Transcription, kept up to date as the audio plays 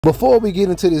Before we get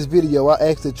into this video, I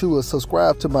ask that you will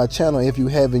subscribe to my channel if you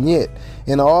haven't yet.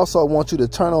 And I also want you to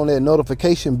turn on that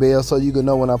notification bell so you can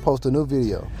know when I post a new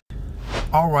video.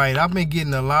 Alright, I've been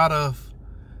getting a lot of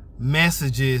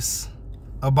messages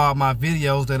about my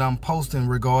videos that I'm posting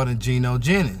regarding Gino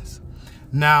Jennings.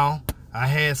 Now, I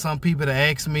had some people that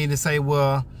asked me to say,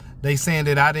 well, they saying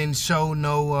that I didn't show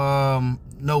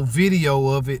no video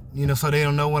of it, you know, so they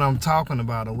don't know what I'm talking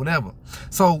about or whatever.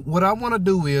 So what I want to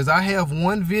do is I have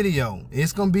one video.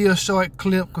 It's going to be a short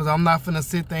clip because I'm not going to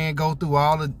sit there and go through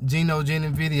all the Gino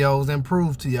Jennings videos and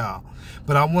prove to y'all.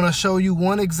 But I want to show you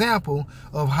one example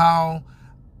of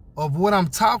what I'm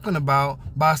talking about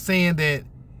by saying that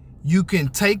you can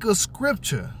take a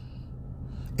scripture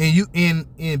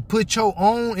and put your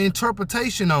own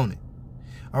interpretation on it.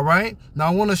 All right. Now I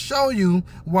want to show you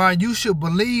why you should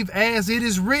believe as it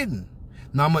is written.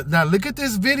 Now look at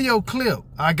this video clip.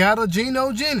 I got a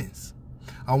Gino Jennings.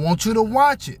 I want you to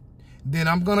watch it. Then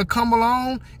I'm going to come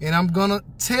along and I'm going to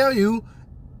tell you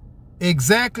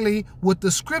exactly what the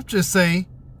scriptures say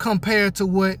compared to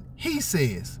what he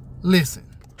says. Listen.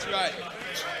 That's right.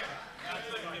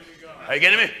 Are you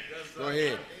getting me? Go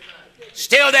ahead.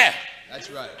 Still there. That's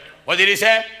right. What did he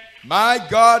say? My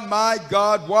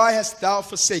God, why hast thou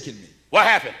forsaken me? What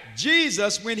happened?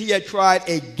 Jesus, when he had cried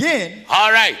again.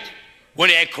 All right.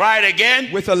 When he had cried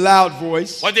again. With a loud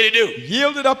voice. What did he do?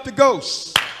 Yielded up the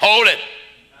ghost. Hold it.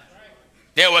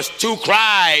 There was two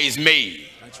cries made.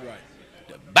 That's right.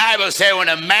 The Bible said when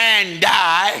a man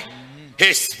die,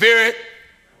 his spirit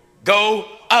go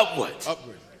upwards.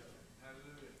 Upward.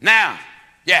 Now,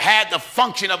 you had the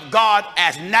function of God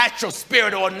as natural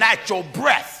spirit or natural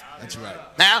breath. That's right.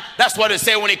 Now, that's what it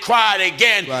said when he cried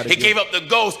again. He gave up the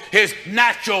ghost, his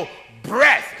natural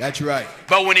breath. That's right.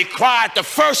 But when he cried the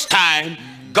first time,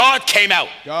 God came out.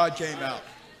 God came out.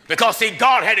 Because, see,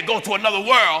 God had to go to another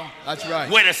world. That's right.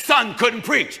 Where the sun couldn't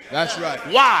preach. That's right.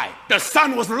 Why? The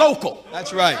sun was local.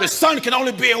 That's right. The sun can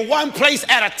only be in one place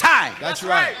at a time. That's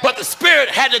right. But the spirit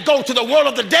had to go to the world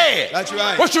of the dead. That's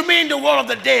right. What you mean the world of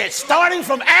the dead? Starting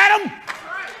from Adam?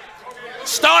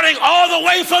 Starting all the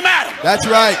way from Adam. That's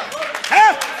right.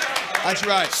 Huh? That's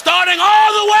right. Starting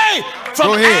all the way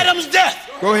from Adam's death.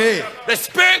 Go ahead. The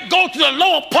spirit go to the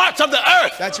lower parts of the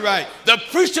earth. That's right. The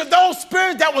priest of those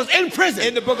spirits that was in prison.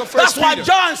 In the book of 1 That's why Peter.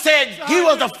 John said he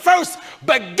was the first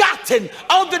begotten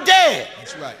of the dead.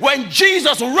 That's right. When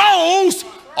Jesus rose,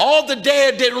 all the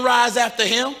dead didn't rise after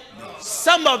him. No.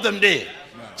 Some of them did.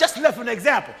 No. Just left an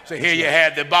example. So here you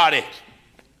had the body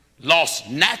lost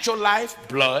natural life,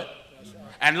 blood,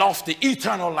 and lost the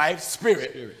eternal life,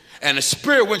 spirit. And the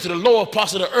spirit went to the lower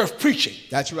parts of the earth preaching.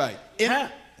 That's right.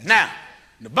 Now,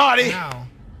 the body. Now,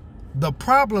 the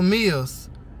problem is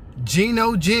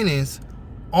Gino Jennings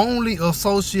only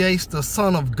associates the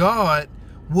Son of God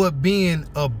with being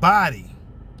a body.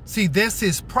 See, that's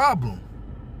his problem.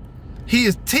 He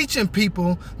is teaching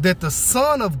people that the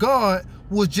Son of God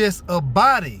was just a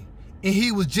body and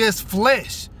he was just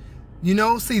flesh. You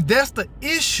know, see, that's the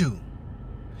issue.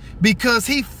 Because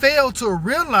he failed to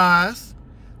realize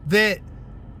that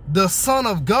the Son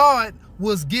of God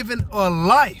was given a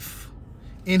life.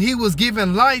 And he was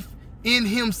given life in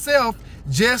himself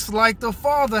just like the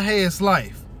Father has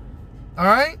life. All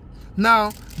right?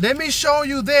 Now, let me show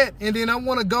you that. And then I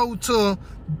want to go to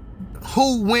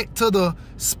who went to the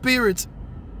spirits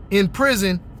in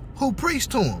prison who preached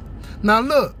to him. Now,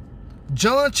 look.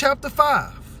 John chapter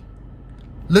 5.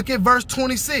 Look at verse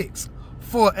 26.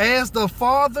 For as the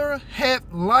Father hath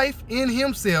life in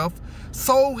himself,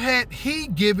 so had he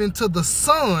given to the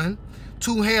Son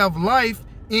to have life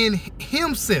in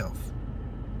himself.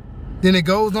 Then it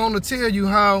goes on to tell you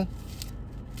how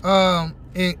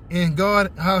in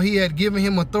God, how he had given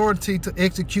him authority to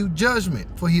execute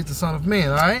judgment, for he is the Son of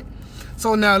Man. All right.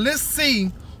 So now let's see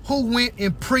who went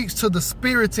and preached to the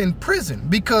spirits in prison,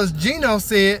 because Gino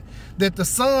said that the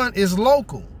Son is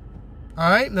local. All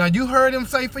right. Now you heard him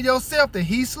say for yourself that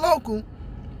he's local.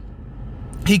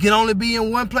 He can only be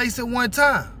in one place at one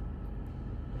time.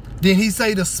 Then he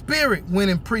say the spirit went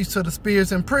and preached to the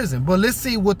spirits in prison. But let's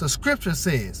see what the scripture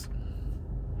says.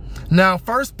 Now,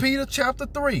 1 Peter chapter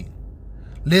 3.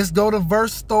 Let's go to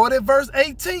start at verse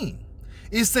 18.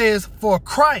 It says, for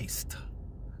Christ.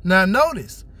 Now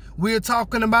notice, we're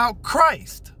talking about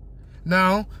Christ.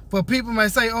 Now, for people might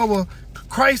say, oh, well,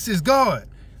 Christ is God.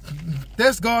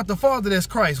 That's God the Father, that's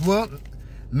Christ. Well,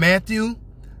 Matthew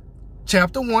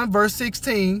chapter 1, verse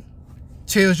 16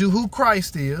 tells you who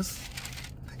Christ is.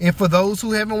 And for those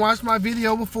who haven't watched my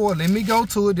video before, let me go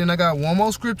to it. Then I got one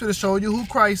more scripture to show you who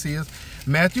Christ is.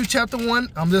 Matthew chapter 1,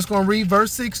 I'm just going to read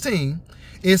verse 16.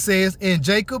 It says, and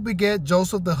Jacob begat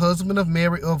Joseph, the husband of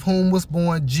Mary, of whom was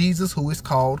born Jesus, who is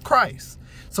called Christ.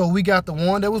 So we got the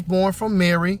one that was born from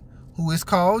Mary, who is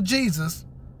called Jesus,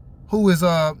 who is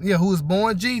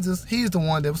born Jesus. He's the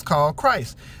one that was called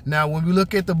Christ. Now, when we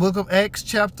look at the book of Acts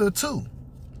chapter 2,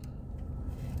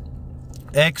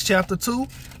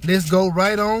 let's go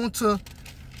right on to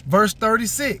verse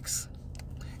 36.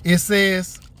 It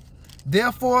says,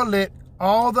 therefore let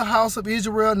all the house of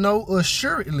Israel know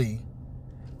assuredly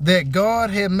that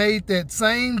God had made that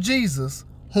same Jesus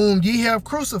whom ye have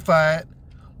crucified,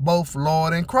 both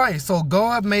Lord and Christ. So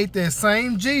God made that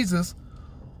same Jesus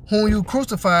whom you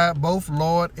crucified, both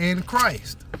Lord and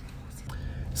Christ.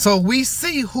 So we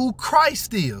see who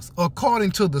Christ is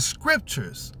according to the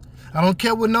scriptures. I don't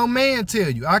care what no man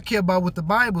tell you. I care about what the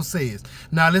Bible says.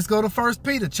 Now let's go to 1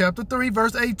 Peter chapter 3,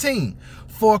 verse 18.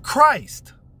 For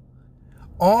Christ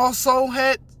also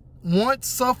had once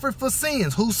suffered for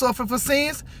sins. Who suffered for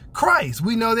sins? Christ.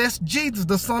 We know that's Jesus,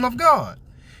 the Son of God.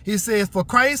 He says, for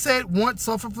Christ had once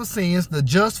suffered for sins, the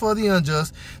just for the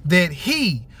unjust, that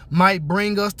he might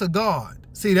bring us to God.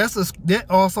 See, that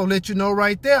also lets you know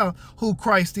right there who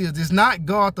Christ is. It's not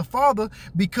God the Father,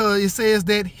 because it says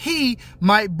that he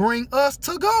might bring us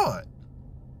to God.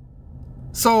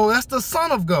 So that's the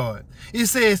Son of God. It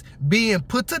says, being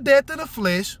put to death in the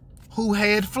flesh, who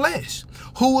had flesh.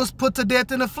 Who was put to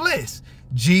death in the flesh?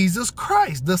 Jesus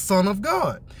Christ, the Son of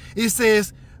God. It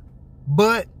says,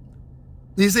 being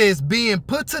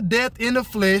put to death in the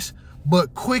flesh,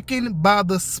 but quickened by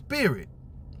the Spirit.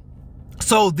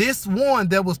 So this one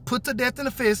that was put to death in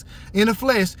the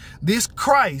flesh, this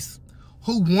Christ,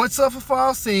 who once suffered for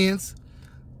our sins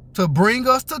to bring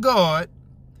us to God,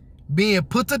 being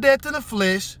put to death in the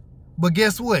flesh, but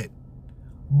guess what?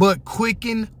 But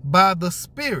quickened by the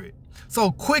Spirit.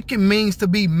 So quicken means to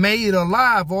be made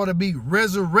alive or to be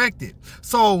resurrected.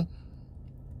 So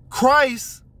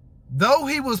Christ, though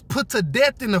he was put to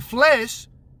death in the flesh,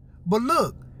 but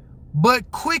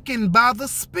quickened by the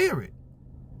Spirit,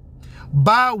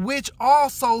 by which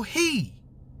also he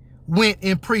went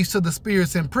and preached to the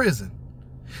spirits in prison.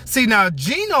 See, now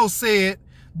Gino said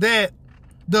that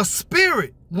the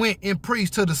Spirit went and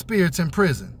preached to the spirits in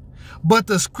prison. But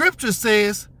the scripture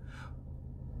says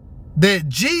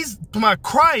that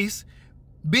Christ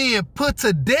being put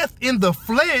to death in the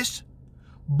flesh,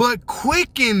 but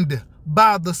quickened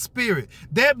by the Spirit.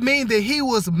 That means that he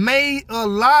was made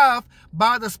alive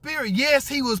by the Spirit. Yes,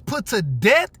 he was put to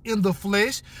death in the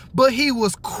flesh, but he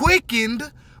was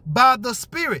quickened by the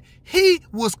Spirit. He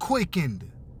was quickened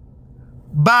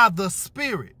by the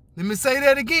Spirit. Let me say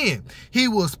that again. He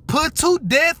was put to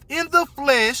death in the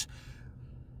flesh,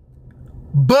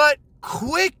 but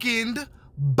quickened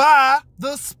by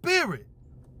the Spirit,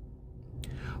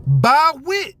 by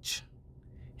which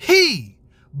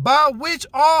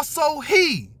also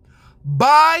he.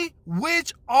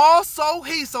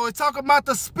 So it's talking about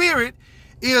the Spirit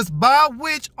is by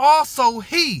which also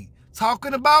he,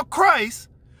 talking about Christ,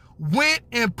 went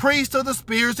and preached to the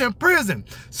spirits in prison.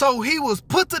 So he was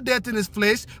put to death in his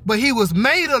flesh, but he was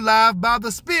made alive by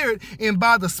the Spirit, and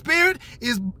by the Spirit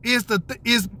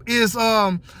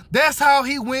that's how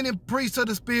he went and preached to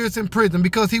the spirits in prison,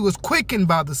 because he was quickened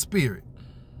by the Spirit.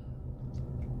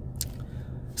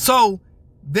 So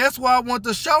that's why I want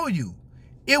to show you.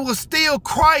 It was still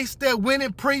Christ that went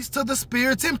and preached to the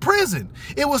spirits in prison.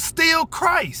 It was still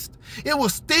Christ. It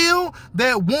was still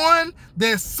that one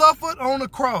that suffered on the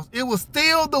cross. It was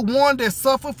still the one that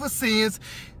suffered for sins,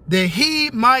 that he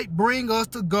might bring us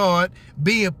to God,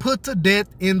 being put to death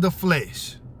in the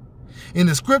flesh. And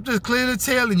the scripture is clearly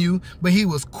telling you, but he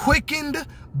was quickened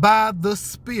by the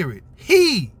Spirit.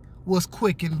 He was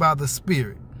quickened by the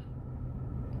Spirit,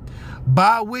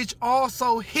 by which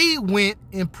also he went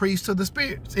and preached to the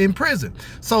spirits in prison.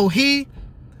 So he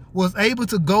was able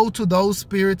to go to those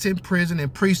spirits in prison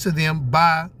and preach to them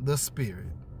by the Spirit.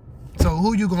 So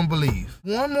who you gonna believe?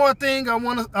 One more thing I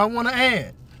wanna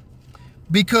add,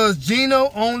 because Gino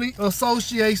only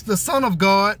associates the Son of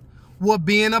God with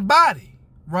being a body,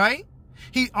 right?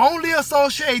 He only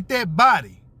associates that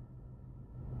body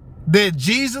that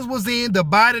Jesus was in, the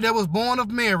body that was born of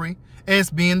Mary, as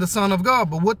being the Son of God.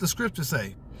 But what the scripture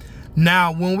say?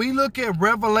 Now, when we look at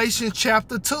Revelation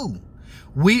chapter 2,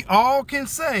 we all can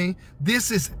say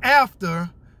this is after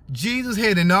Jesus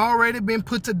had already been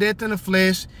put to death in the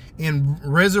flesh and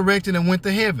resurrected and went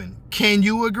to heaven. Can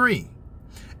you agree?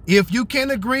 If you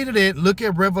can agree to that, look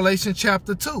at Revelation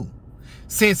chapter 2.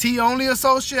 Since he only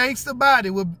associates the body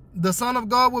with the Son of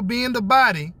God with being the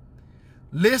body,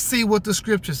 let's see what the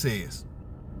scripture says.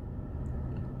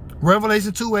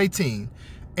 Revelation 2:18.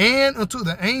 And unto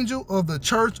the angel of the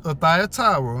church of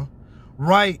Thyatira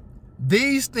Right?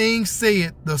 These things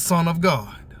said the Son of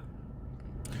God,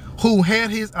 who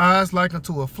had his eyes like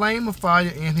unto a flame of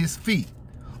fire and his feet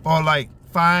are like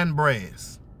fine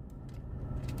brass.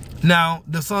 Now,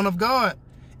 the Son of God,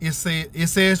 it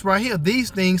says right here,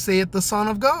 these things said the Son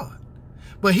of God.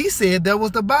 But he said that was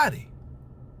the body.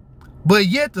 But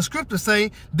yet the scriptures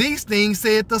say these things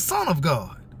said the Son of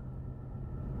God.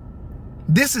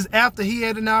 This is after he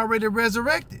had already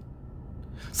resurrected.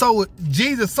 So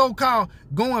Jesus so-called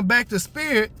going back to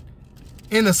spirit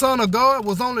and the Son of God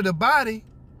was only the body,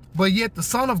 but yet the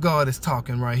Son of God is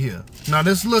talking right here. Now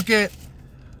let's look at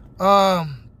the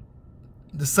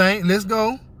same. Let's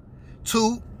go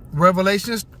to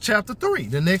Revelation chapter 3,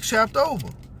 the next chapter over.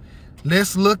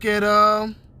 Let's look at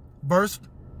verse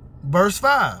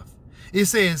 5. It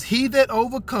says, he that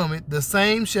overcometh, the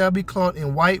same shall be clothed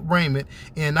in white raiment,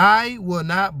 and I will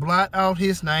not blot out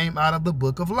his name out of the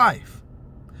book of life,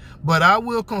 but I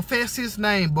will confess his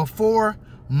name before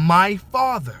my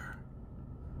Father.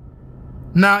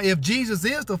 Now, if Jesus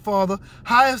is the Father,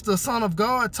 how is the Son of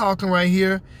God talking right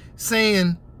here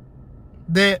saying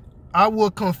that I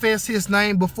will confess his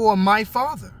name before my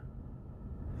Father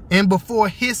and before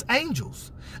his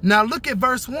angels? Now look at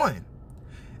verse 1.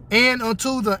 And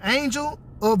unto the angel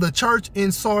of the church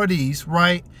in Sardis,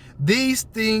 right? These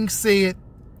things said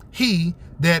he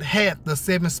that hath the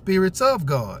 7 spirits of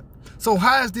God. So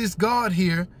how is this God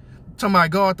here, talking about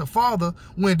God the Father,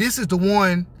 when this is the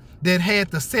one that had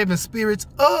the 7 spirits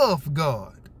of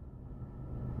God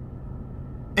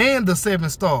and the 7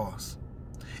 stars?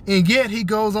 And yet he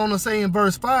goes on to say in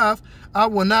verse 5, I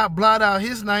will not blot out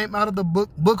his name out of the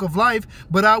book of life,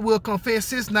 but I will confess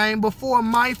his name before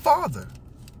my Father.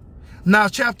 Now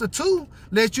chapter 2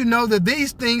 lets you know that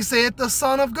these things said the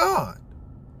Son of God.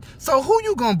 So who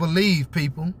you gonna believe,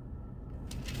 people?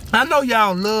 I know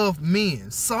y'all love men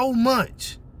so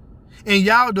much and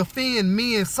y'all defend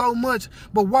men so much,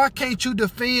 but why can't you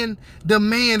defend the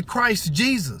man Christ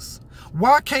Jesus?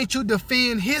 Why can't you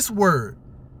defend his word,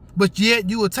 but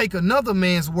yet you will take another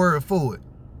man's word for it?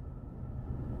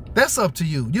 That's up to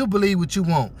you. You believe what you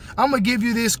want. I'm going to give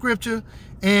you this scripture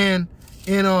and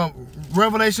in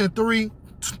Revelation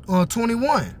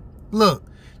 3:21. Look,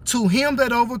 to him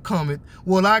that overcometh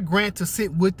will I grant to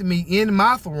sit with me in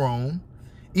my throne,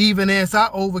 even as I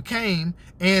overcame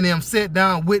and am set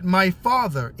down with my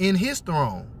Father in his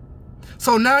throne.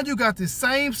 So now you got the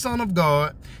same Son of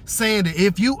God saying that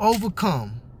if you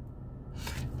overcome,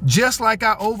 just like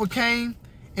I overcame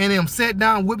and am set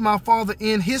down with my Father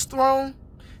in his throne,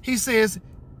 he says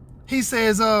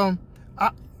he'll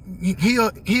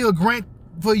grant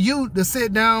for you to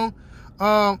sit down.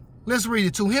 Let's read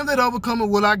it. To him that overcometh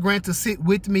will I grant to sit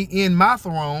with me in my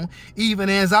throne, even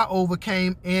as I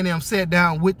overcame and am set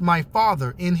down with my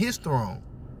Father in his throne.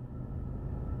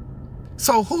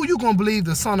 So who you gonna believe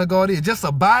the Son of God is? Just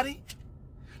a body?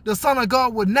 The Son of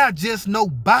God was not just no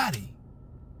body.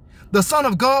 The Son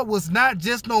of God was not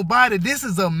just nobody. This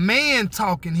is a man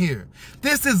talking here.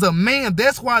 This is a man.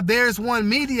 That's why there's one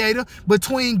mediator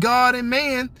between God and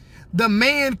man, the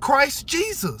man Christ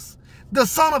Jesus. The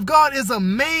Son of God is a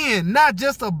man, not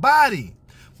just a body.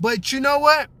 But you know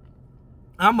what?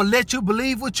 I'm going to let you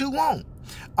believe what you want.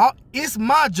 It's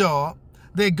my job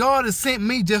that God has sent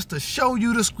me just to show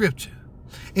you the scripture.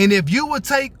 And if you would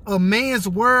take a man's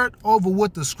word over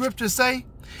what the scriptures say,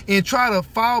 and try to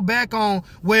fall back on,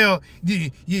 well,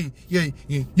 you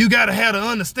got to have the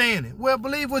understanding. Well,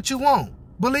 believe what you want.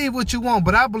 Believe what you want,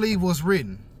 but I believe what's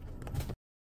written.